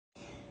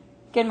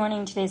Good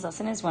morning. Today's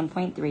lesson is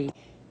 1.3.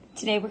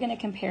 Today we're going to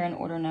compare and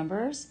order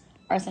numbers.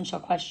 Our essential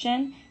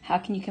question, how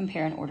can you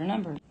compare and order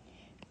numbers?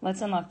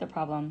 Let's unlock the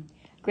problem.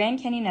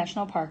 Grand Canyon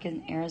National Park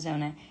in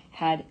Arizona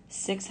had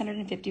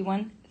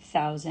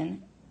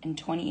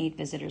 651,028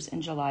 visitors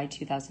in July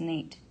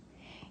 2008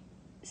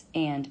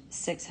 and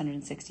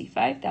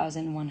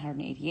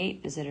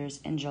 665,188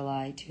 visitors in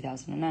July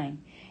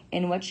 2009.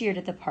 In which year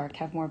did the park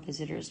have more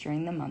visitors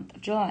during the month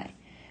of July?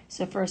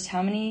 So first,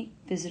 how many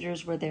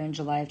visitors were there in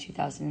July of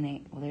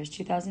 2008? Well, there's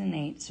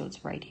 2008, so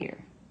it's right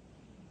here.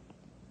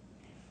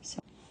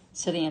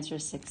 So the answer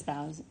is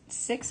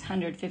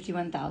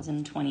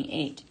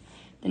 651,028.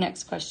 The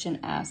next question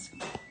asks,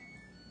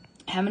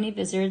 how many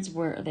visitors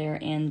were there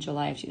in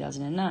July of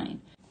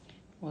 2009?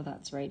 Well,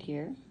 that's right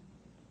here,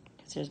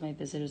 because there's my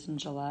visitors in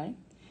July.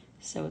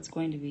 So it's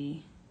going to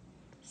be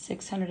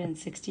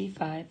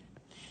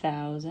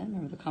 665,000,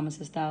 remember the comma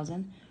says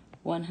 1,000,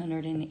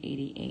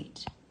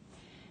 188.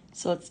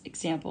 So let's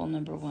example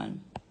number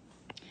 1.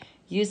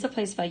 Use the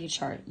place value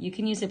chart. You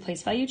can use a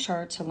place value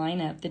chart to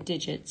line up the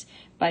digits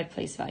by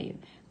place value.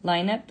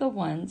 Line up the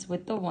ones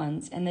with the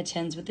ones and the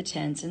tens with the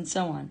tens and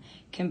so on.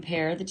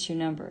 Compare the two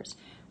numbers.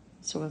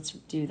 So let's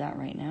do that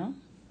right now.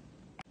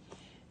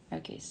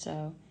 Okay,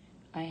 so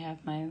I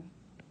have my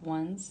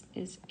ones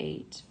is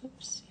 8.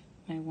 Oops.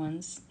 My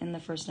ones in the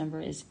first number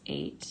is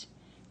 8.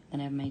 Then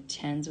I have my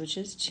tens, which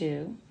is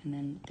 2. And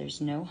then there's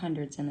no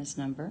hundreds in this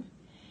number.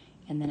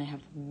 And then I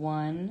have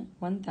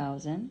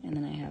 1,000, and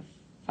then I have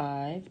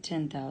 5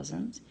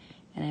 10,000s,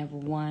 and I have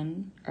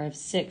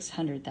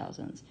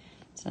 600,000s.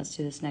 So let's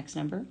do this next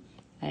number.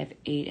 I have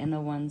 8 in the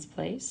ones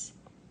place,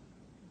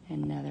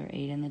 another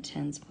 8 in the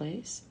tens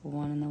place,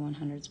 1 in the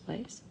 100s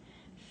place,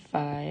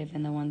 5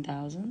 in the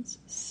 1,000s,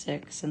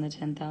 6 in the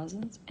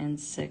 10,000s, and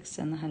 6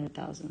 in the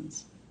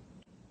 100,000s.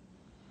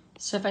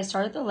 So if I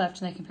start at the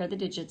left and I compare the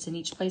digits in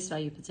each place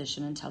value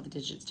position until the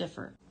digits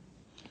differ.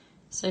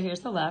 So here's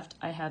the left.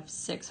 I have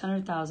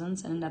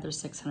 600,000s and another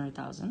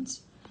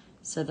 600,000s.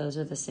 So those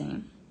are the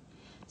same.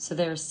 So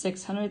their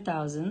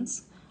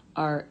 600,000s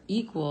are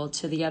equal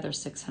to the other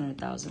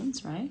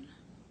 600,000s, right?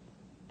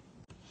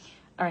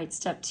 All right,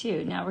 step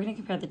 2. Now we're going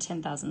to compare the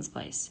 10,000s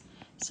place.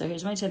 So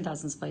here's my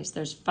 10,000s place.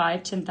 There's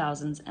 5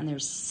 10,000s and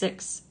there's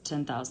 6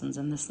 10,000s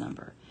in this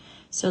number.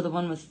 So the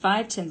one with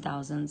 5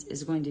 10,000s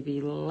is going to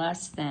be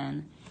less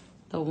than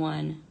the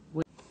one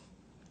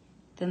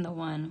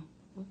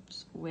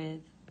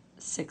with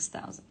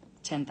 6,000,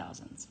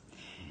 10,000s.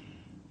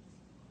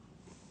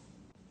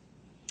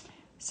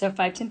 So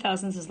 5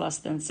 10,000s is less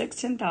than 6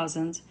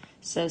 10,000s,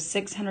 so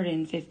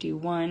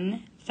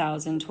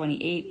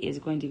 651,028 is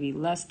going to be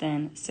less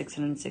than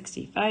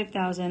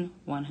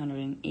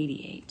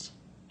 665,188.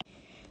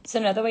 So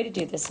another way to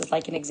do this is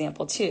like an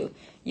example 2.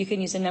 You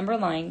can use a number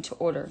line to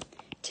order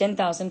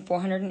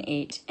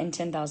 10,408 and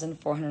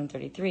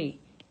 10,433.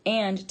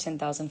 and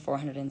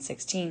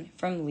 10,416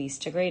 from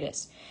least to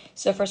greatest.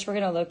 So first we're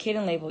going to locate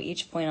and label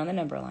each point on the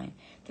number line.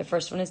 The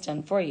first one is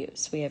done for you.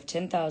 So we have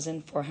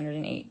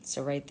 10,408.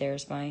 So right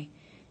there's my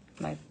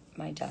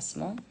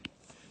decimal,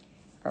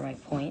 or my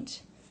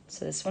point.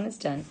 So this one is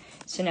done.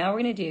 So now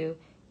we're going to do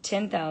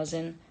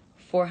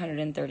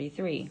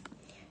 10,433.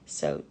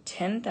 So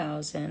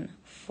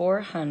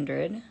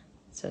 10,400,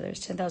 so there's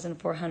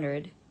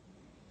 10,400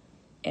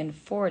 and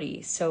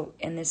 40,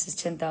 and this is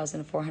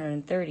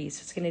 10,430,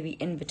 so it's going to be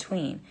in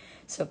between.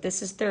 So if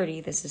this is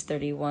 30, this is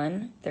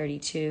 31,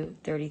 32,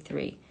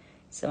 33.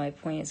 So my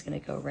point is going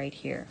to go right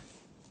here.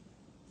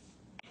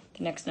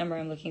 The next number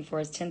I'm looking for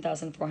is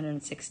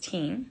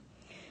 10,416.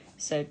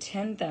 So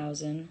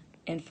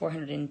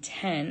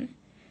 10,410.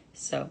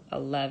 So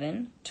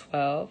 11,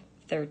 12,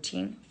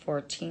 13,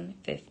 14,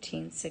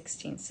 15,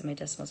 16. So my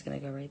decimal is going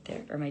to go right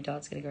there, or my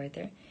dot's going to go right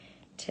there.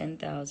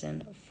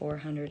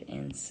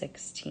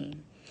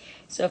 10,416.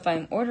 So if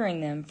I'm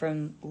ordering them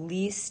from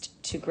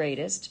least to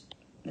greatest,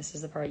 this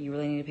is the part you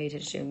really need to pay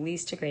attention to,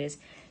 least to greatest,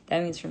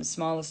 that means from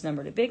smallest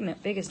number to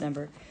biggest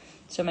number.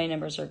 So my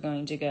numbers are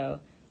going to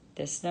go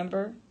this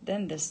number,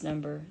 then this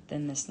number,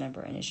 then this number.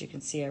 And as you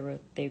can see,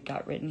 they've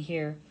got written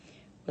here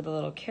with the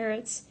little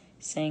carets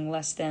saying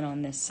less than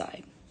on this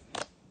side.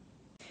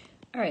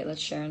 All right,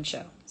 let's share and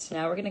show. So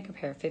now we're going to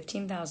compare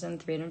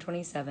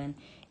 15,327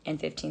 and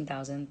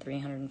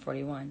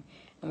 15,341.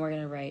 And we're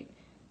going to write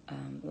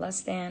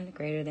less than,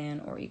 greater than,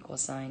 or equal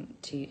sign,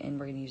 and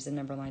we're going to use the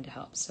number line to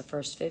help. So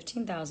first,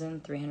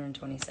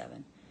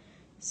 15,327.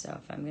 So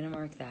if I'm going to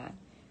mark that,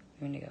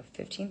 we're going to go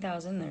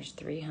 15,000, there's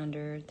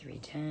 300,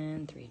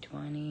 310,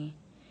 320,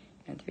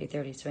 and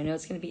 330. So I know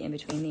it's going to be in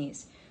between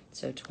these.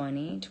 So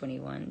 20,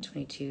 21,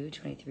 22,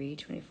 23,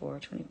 24,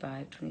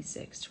 25,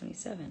 26,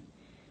 27.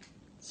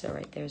 So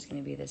right there is going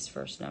to be this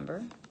first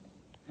number.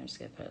 I'm just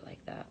going to put it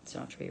like that, so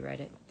I don't have to rewrite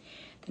it.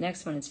 The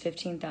next one is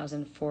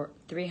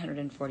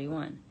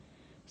 15,341.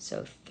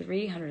 So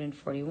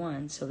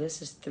 341, so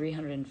this is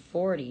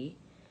 340,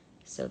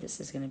 so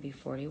this is going to be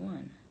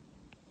 41.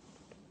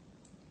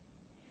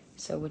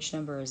 So which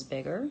number is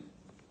bigger?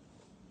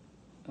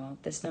 Well,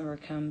 this number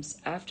comes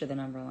after the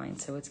number line,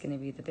 so it's going to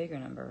be the bigger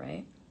number,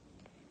 right?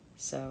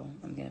 So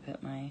I'm going to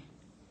put my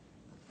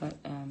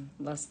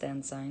less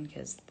than sign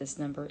because this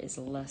number is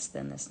less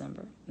than this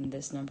number, and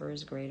this number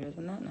is greater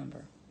than that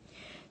number.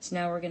 So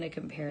now we're going to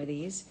compare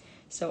these.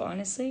 So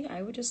honestly,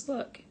 I would just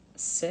look.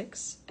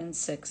 6 and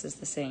 6 is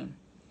the same.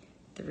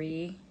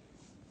 3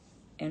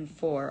 and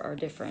 4 are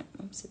different.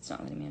 Oops, it's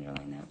not letting me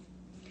underline that.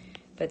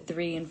 But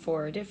 3 and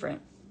 4 are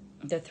different.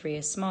 The 3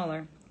 is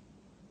smaller,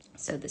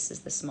 so this is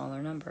the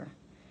smaller number.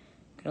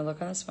 I'm going to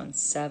look on this one.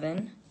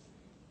 7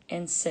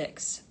 and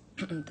 6.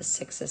 The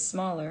 6 is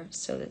smaller,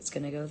 so it's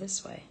going to go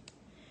this way.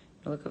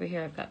 Look over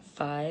here, I've got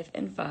 5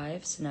 and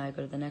 5, so now I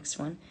go to the next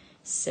one.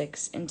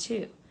 6 and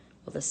 2.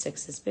 Well, the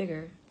 6 is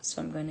bigger,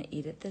 so I'm going to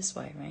eat it this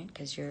way, right?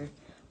 Because you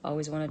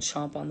always want to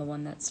chomp on the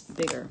one that's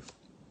bigger.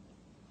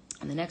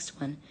 And the next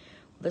one,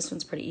 well, this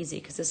one's pretty easy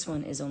because this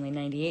one is only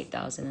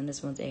 98,000 and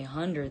this one's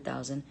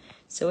 100,000,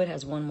 so it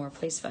has one more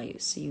place value,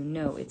 so you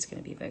know it's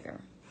going to be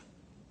bigger.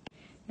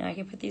 Now I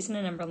can put these in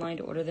a number line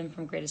to order them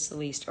from greatest to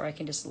least, or I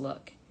can just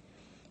look.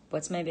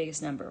 What's my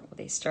biggest number? Well,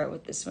 they start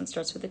with, this one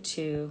starts with a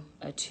 2,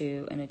 a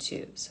 2, and a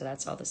 2, so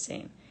that's all the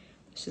same.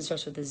 This one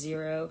starts with a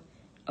 0,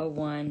 a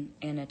 1,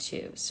 and a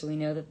 2. So we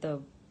know that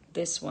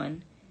this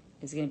one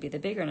is going to be the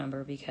bigger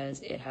number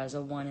because it has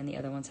a 1 and the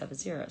other ones have a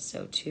 0.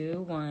 So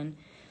 2, 1,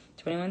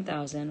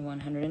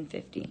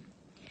 21,150.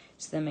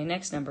 So then my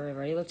next number, I've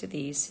already looked at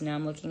these, so now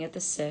I'm looking at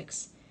the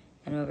 6,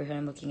 and over here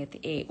I'm looking at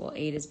the 8. Well,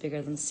 8 is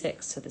bigger than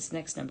 6, so this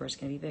next number is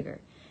going to be bigger.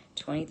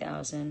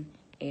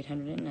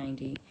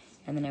 20,890.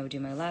 And then I would do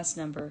my last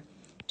number,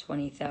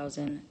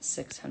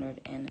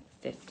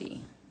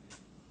 20,650.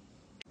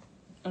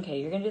 Okay,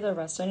 you're going to do the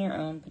rest on your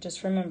own, but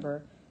just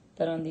remember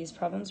that on these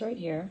problems right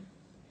here,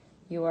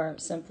 you are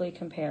simply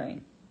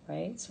comparing,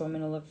 right? So I'm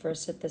going to look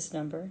first at this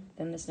number,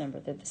 then this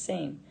number. They're the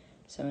same.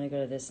 So I'm going to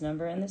go to this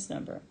number and this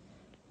number.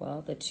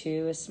 Well, the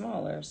 2 is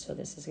smaller, so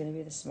this is going to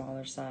be the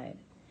smaller side.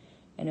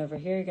 And over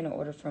here, you're going to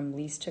order from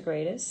least to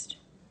greatest.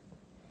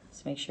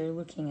 So make sure you're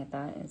looking at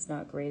that, and it's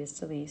not greatest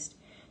to least.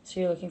 So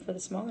you're looking for the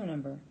smaller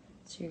number.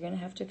 So you're going to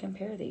have to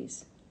compare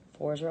these.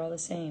 4s are all the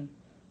same.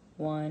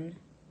 1,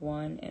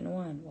 1, and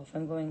 1. Well, if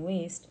I'm going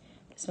least,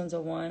 this one's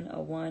a 1,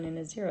 and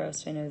a 0,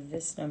 so I know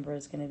this number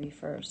is going to be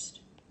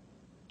first.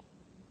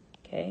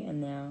 Okay, and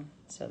now,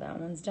 so that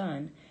one's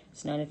done.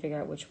 So now to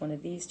figure out which one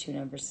of these two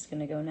numbers is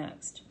going to go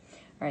next.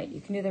 All right, you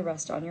can do the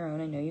rest on your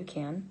own. I know you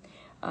can.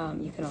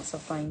 You can also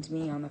find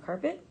me on the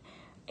carpet,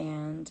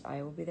 and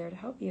I will be there to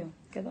help you.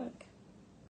 Good luck.